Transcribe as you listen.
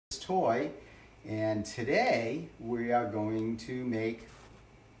Toy, and today we are going to make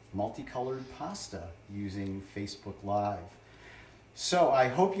multicolored pasta using Facebook Live. So I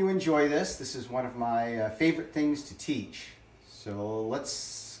hope you enjoy this. This is one of my favorite things to teach. So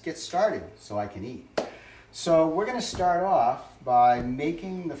let's get started so I can eat. So we're going to start off by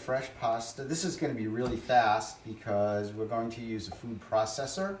making the fresh pasta. This is going to be really fast because we're going to use a food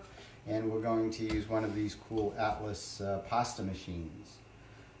processor and we're going to use one of these cool Atlas pasta machines.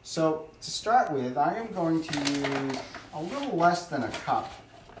 So to start with, I am going to use a little less than a cup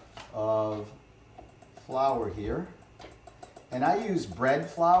of flour here. And I use bread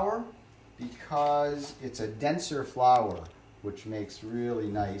flour because it's a denser flour, which makes really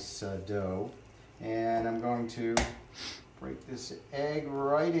nice dough. And I'm going to break this egg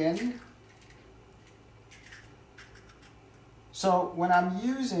right in. So when I'm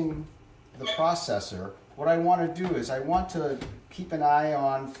using the processor, what I want to do is I want to keep an eye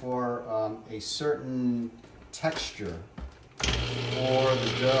on for a certain texture for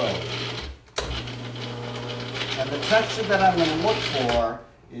the dough. And the texture that I'm going to look for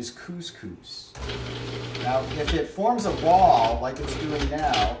is couscous. Now, if it forms a ball like it's doing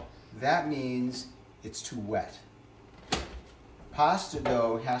now, that means it's too wet. Pasta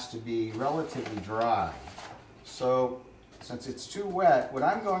dough has to be relatively dry. So since it's too wet, what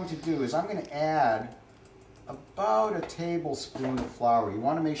I'm going to do is I'm going to add about a tablespoon of flour. You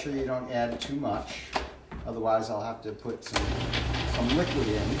want to make sure you don't add too much, otherwise I'll have to put some liquid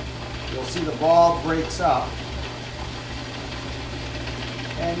in. You'll see the ball breaks up,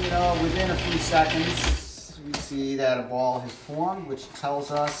 and you know, within a few seconds we see that a ball has formed, which tells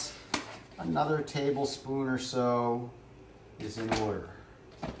us another tablespoon or so is in order.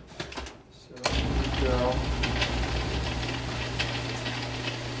 So here we go.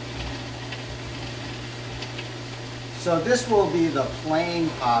 So this will be the plain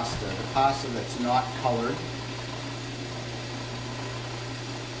pasta, the pasta that's not colored.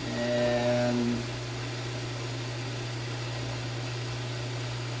 And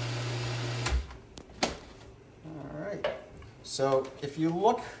all right. So if you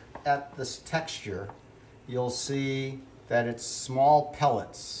look at this texture, you'll see that it's small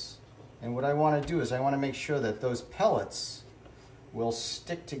pellets. And what I want to do is I want to make sure that those pellets will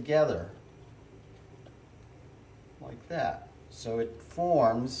stick together like that. So it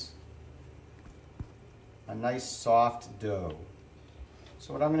forms a nice soft dough.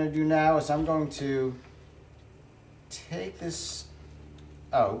 So what I'm going to do now is I'm going to take this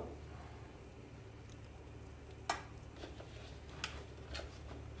out.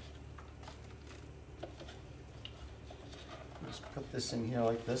 Just put this in here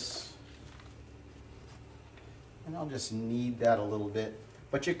like this. And I'll just knead that a little bit.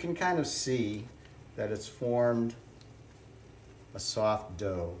 But you can kind of see that it's formed a soft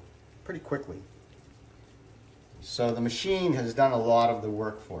dough pretty quickly. So the machine has done a lot of the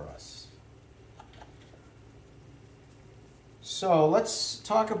work for us. So let's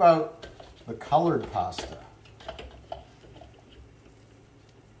talk about the colored pasta.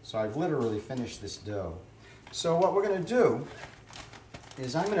 So I've literally finished this dough. So what we're going to do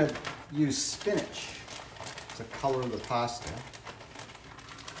is I'm going to use spinach to color the pasta.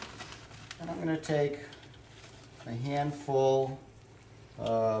 And I'm going to take a handful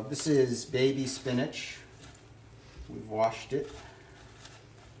of, this is baby spinach. We've washed it.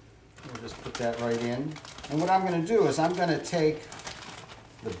 We'll just put that right in. And what I'm going to do is I'm going to take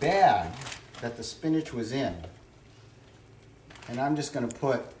the bag that the spinach was in, and I'm just going to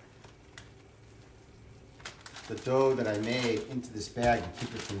put the dough that I made into this bag to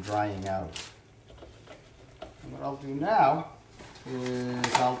keep it from drying out. And what I'll do now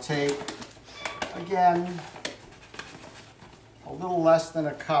is I'll take, again, a little less than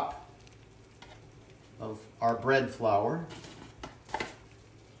a cup of our bread flour.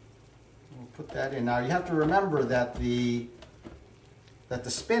 We'll put that in. Now you have to remember that the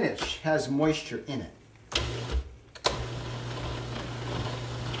spinach has moisture in it.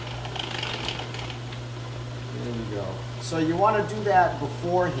 There we go. So you want to do that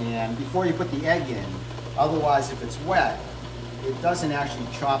beforehand, before you put the egg in. Otherwise, if it's wet, it doesn't actually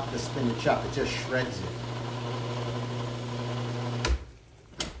chop the spinach up, it just shreds it.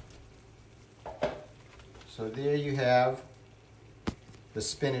 So there you have, the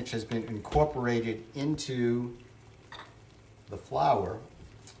spinach has been incorporated into the flour.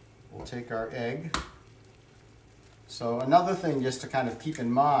 We'll take our egg. So another thing just to kind of keep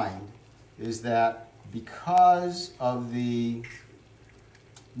in mind is that because of the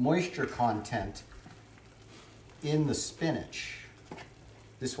moisture content in the spinach,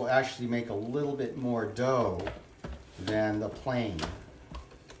 this will actually make a little bit more dough than the plain.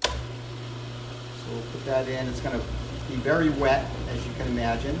 Put that in. It's going to be very wet, as you can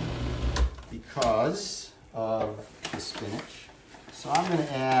imagine, because of the spinach. So I'm going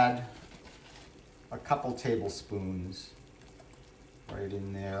to add a couple tablespoons right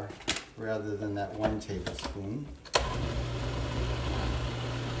in there, rather than that 1 tablespoon.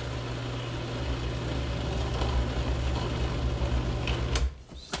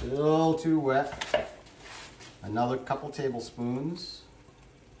 Still too wet. Another couple tablespoons.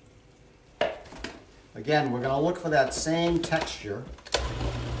 Again, we're going to look for that same texture,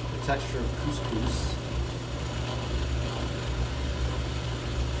 the texture of couscous.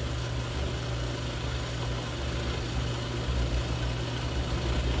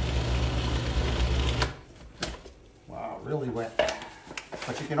 Wow, really wet.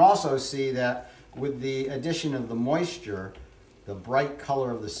 But you can also see that with the addition of the moisture, the bright color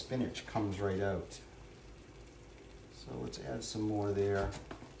of the spinach comes right out. So let's add some more there.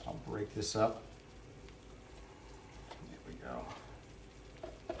 I'll break this up. There we go.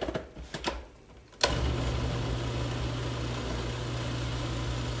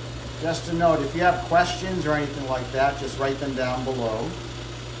 Just a note, if you have questions or anything like that, just write them down below.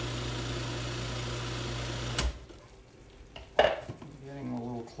 Getting a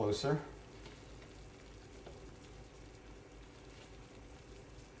little closer.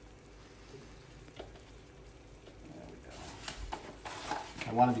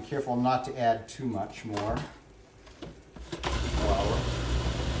 I want to be careful not to add too much more flour.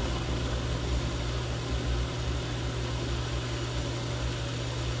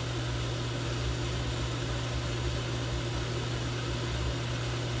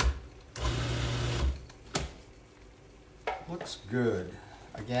 Looks good.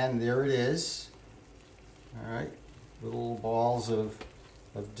 Again, there it is. All right, little balls of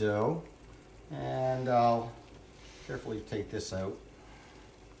dough. And I'll carefully take this out.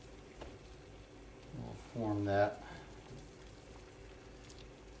 We'll form that.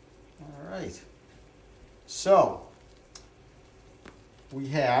 All right. So we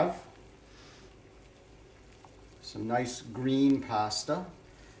have some nice green pasta.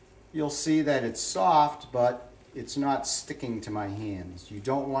 You'll see that it's soft, but it's not sticking to my hands. You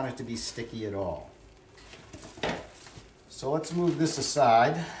don't want it to be sticky at all. So let's move this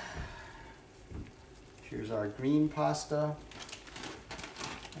aside. Here's our green pasta.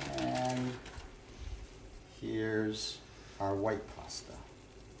 And here's our white pasta.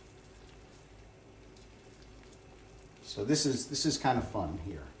 So this is kind of fun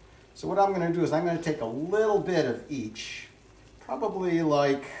here. So what I'm going to do is I'm going to take a little bit of each, probably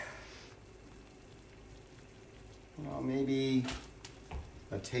like, well, maybe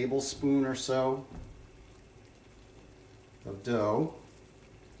a tablespoon or so of dough.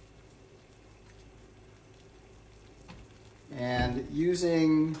 And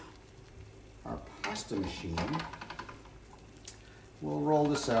using our pasta machine, we'll roll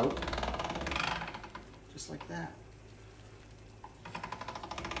this out just like that.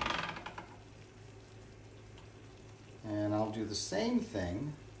 And I'll do the same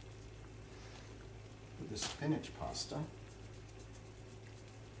thing with the spinach pasta.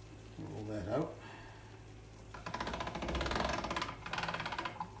 Roll that out.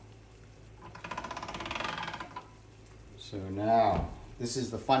 So now, this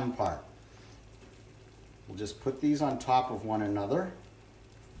is the fun part. We'll just put these on top of one another.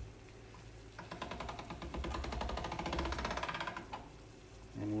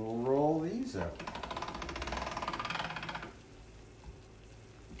 And we'll roll these out.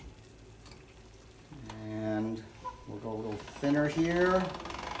 And we'll go a little thinner here.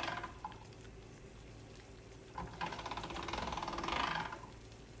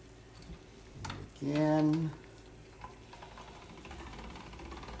 Again.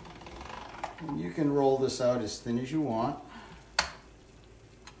 And you can roll this out as thin as you want.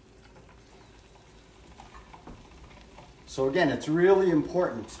 So again, it's really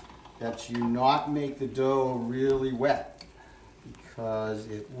important that you not make the dough really wet, because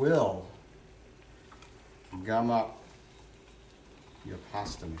it will gum up your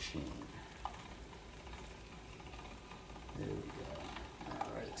pasta machine. There we go.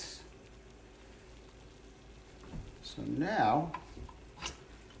 All right. So now,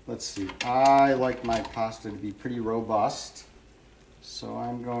 let's see, I like my pasta to be pretty robust, so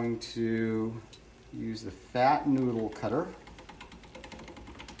I'm going to use the fat noodle cutter.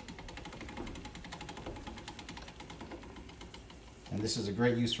 And this is a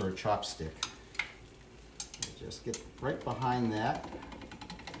great use for a chopstick. Just get right behind that.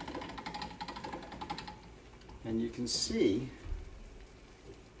 And you can see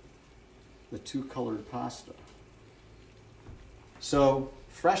the two-colored pasta. So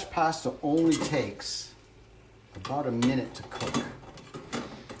fresh pasta only takes about a minute to cook.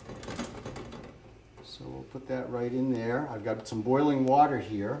 So we'll put that right in there. I've got some boiling water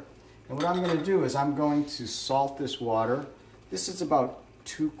here. And what I'm going to do is I'm going to salt this water. This is about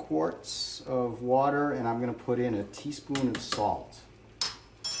 2 quarts of water, and I'm going to put in a teaspoon of salt.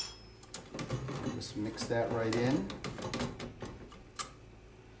 Just mix that right in.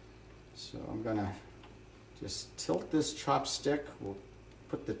 So I'm going to just tilt this chopstick. We'll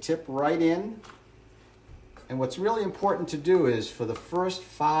put the tip right in. And what's really important to do is for the first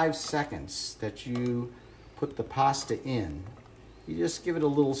 5 seconds that you put the pasta in, you just give it a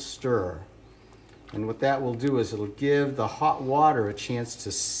little stir. And what that will do is it'll give the hot water a chance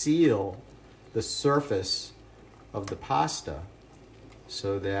to seal the surface of the pasta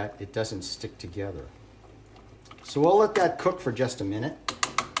so that it doesn't stick together. So we'll let that cook for just a minute.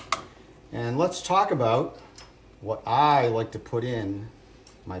 And let's talk about what I like to put in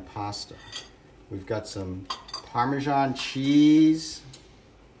my pasta. We've got some Parmesan cheese,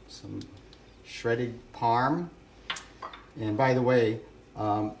 some shredded parm. And by the way,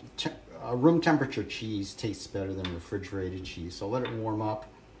 room temperature cheese tastes better than refrigerated cheese, so let it warm up.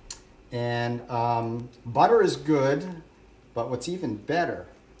 And butter is good, but what's even better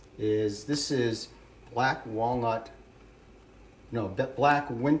is this is black winter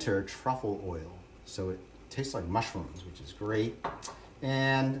truffle oil. So it tastes like mushrooms, which is great.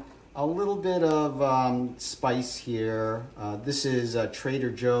 And a little bit of spice here. This is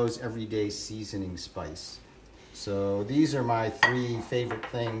Trader Joe's Everyday Seasoning Spice. So these are my 3 favorite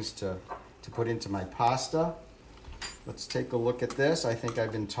things to put into my pasta. Let's take a look at this. I think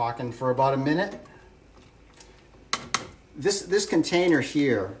I've been talking for about a minute. This container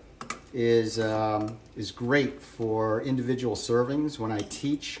here is great for individual servings. When I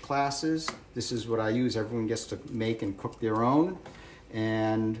teach classes, this is what I use. Everyone gets to make and cook their own.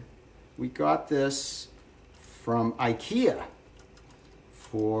 And we got this from IKEA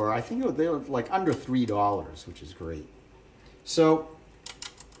for, I think they were like under $3, which is great. So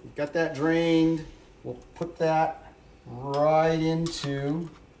we've got that drained. We'll put that right into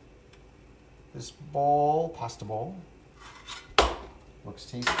this bowl, pasta bowl. Looks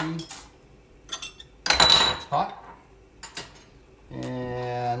tasty. It's hot.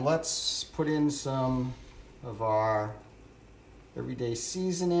 And let's put in some of our everyday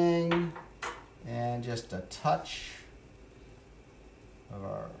seasoning and just a touch of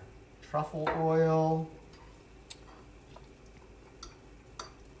our truffle oil.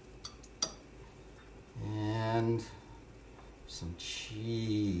 And some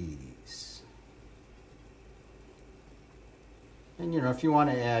cheese. And you know, if you want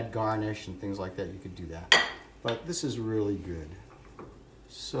to add garnish and things like that, you could do that. But this is really good.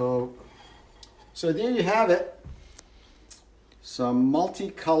 So there you have it. Some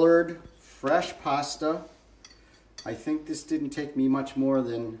multicolored fresh pasta. I think this didn't take me much more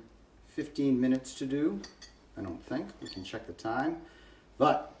than 15 minutes to do. I don't think. We can check the time.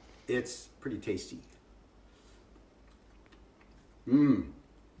 But it's pretty tasty.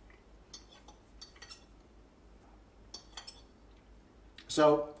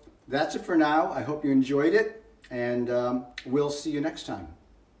 So that's it for now. I hope you enjoyed it, and we'll see you next time.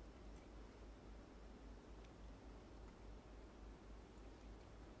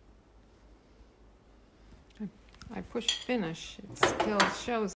 I pushed finish. It still shows